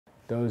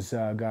Those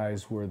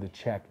guys were the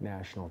Czech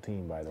national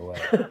team, by the way.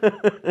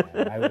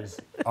 And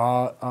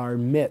our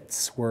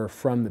mitts were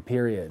from the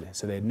period,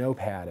 so they had no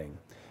padding.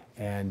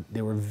 And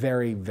they were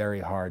very, very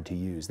hard to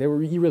use. You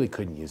really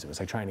couldn't use them. It was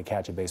like trying to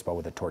catch a baseball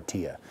with a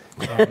tortilla.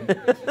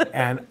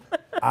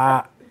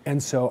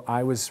 And so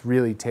I was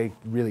really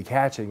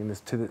catching, and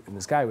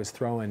this guy was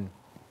throwing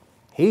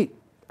heat.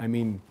 I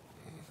mean,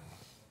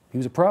 he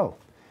was a pro,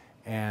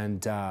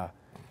 and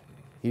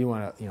he didn't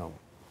want to,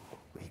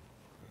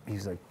 he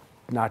was like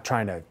not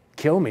trying to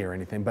kill me or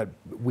anything, but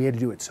we had to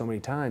do it so many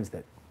times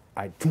that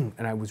I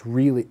was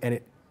really, and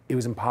it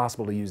was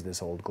impossible to use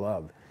this old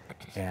glove,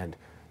 and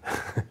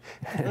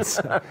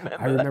so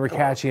I remember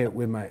catching it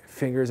with my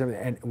fingers,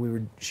 and we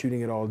were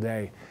shooting it all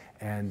day,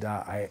 and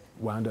I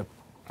wound up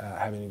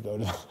having to go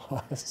to the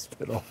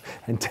hospital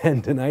and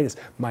tendonitis.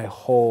 My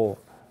whole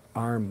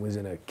arm was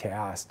in a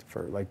cast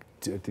for I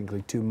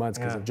think 2 months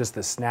because of just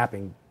the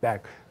snapping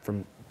back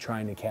from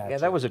trying to catch. Yeah,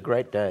 that was a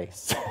great day.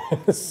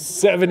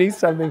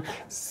 70-something,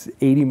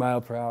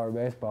 80-mile-per-hour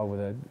baseball with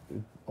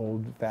an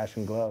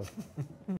old-fashioned glove.